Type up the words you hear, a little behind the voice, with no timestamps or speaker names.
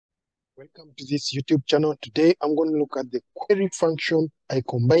Welcome to this YouTube channel. Today I'm going to look at the query function. I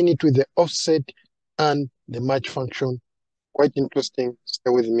combine it with the offset and the match function. Quite interesting. Stay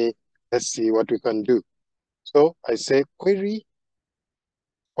with me. Let's see what we can do. So I say query,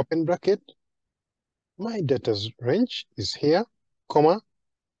 open bracket. My data's range is here, comma,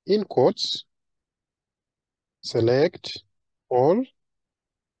 in quotes, select all.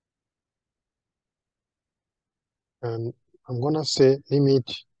 And I'm going to say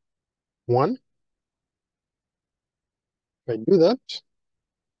limit 1. If I do that,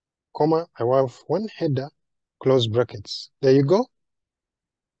 comma, I have one header, close brackets. There you go.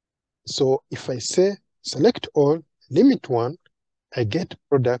 So if I say select all, limit 1, I get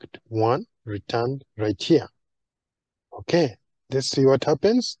product 1 returned right here. Okay, let's see what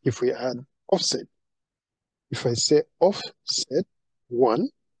happens if we add offset. If I say offset 1,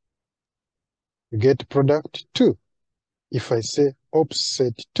 you get product 2. If I say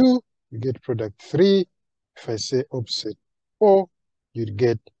offset 2, you get product 3. If I say offset 4, you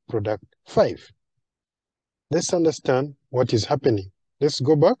get product 5. Let's understand what is happening. Let's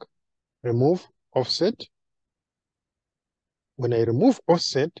go back, remove offset. When I remove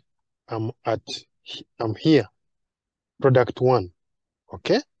offset, I'm here, product 1.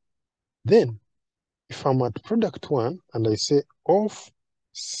 Okay? Then, if I'm at product 1 and I say offset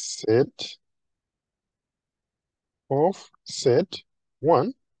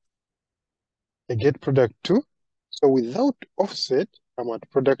 1, I get product 2. So without offset, I'm at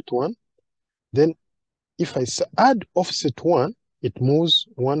product 1. Then if I add offset 1, it moves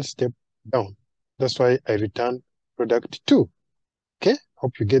one step down. That's why I return product 2. Okay,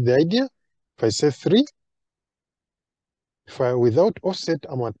 hope you get the idea. If I say 3, without offset,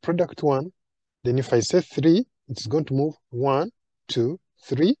 I'm at product 1. Then if I say 3, it's going to move 1, 2,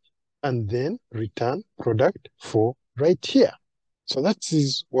 3, and then return product 4 right here. So that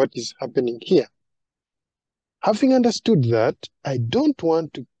is what is happening here. Having understood that, I don't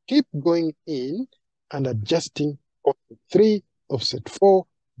want to keep going in and adjusting offset 3, offset 4.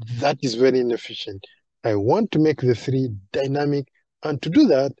 That is very inefficient. I want to make the 3 dynamic, and to do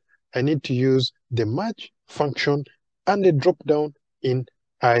that, I need to use the match function and a drop down in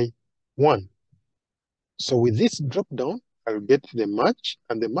I1. So with this drop down, I'll get the match,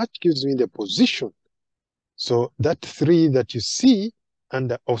 and the match gives me the position. So that 3 that you see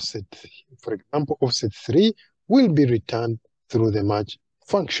under offset, for example, offset 3 will be returned through the match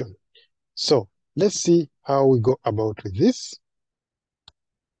function. So let's see how we go about with this.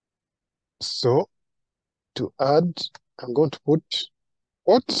 So to add, I'm going to put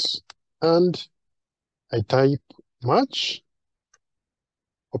quotes and I type match,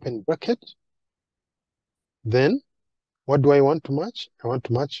 open bracket. Then what do I want to match? I want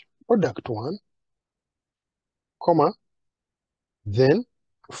to match product 1, comma. Then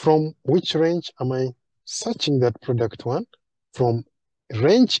from which range am I searching that product 1? From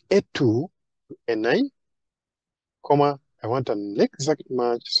range A2 to A9, comma, I want an exact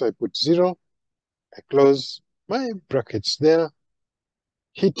match, so I put 0. I close my brackets there,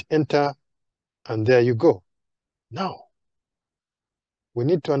 hit enter, and there you go. Now, we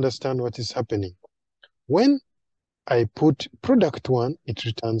need to understand what is happening. When I put product 1, it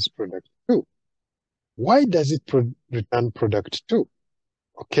returns product 2. Why does it return product 2?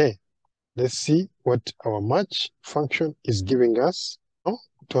 Okay, let's see what our match function is giving us. Now,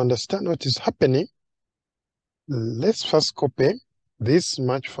 to understand what is happening, let's first copy this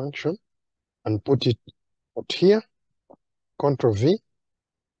match function and put it out here. Ctrl V.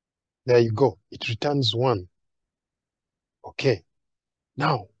 There you go. It returns 1. Okay.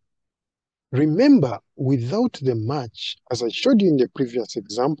 Now, remember, without the match, as I showed you in the previous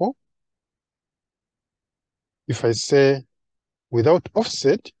example, if I say without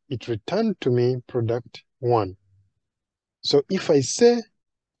offset, it returned to me product 1. So if I say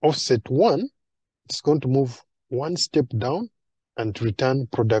offset 1, it's going to move one step down and return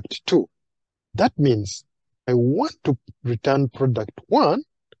product 2. That means I want to return product 1,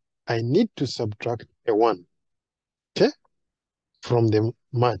 I need to subtract a 1, okay, from the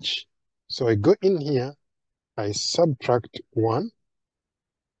match. So I go in here, I subtract 1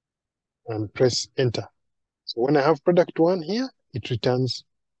 and press enter. So when I have product 1 here, it returns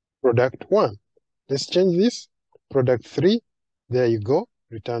product 1. Let's change this, product 3. There you go,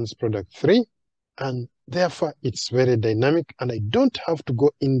 returns product 3. And therefore, it's very dynamic, and I don't have to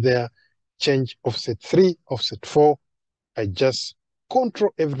go in there, change offset 3, offset 4. I just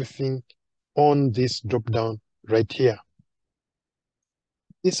control everything on this drop-down right here.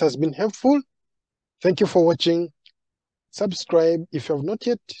 This has been helpful. Thank you for watching. Subscribe if you have not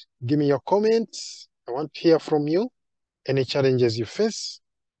yet. Give me your comments. I want to hear from you. Any challenges you face.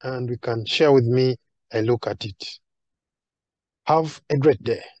 and you can share with me a look at it. Have a great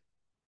day.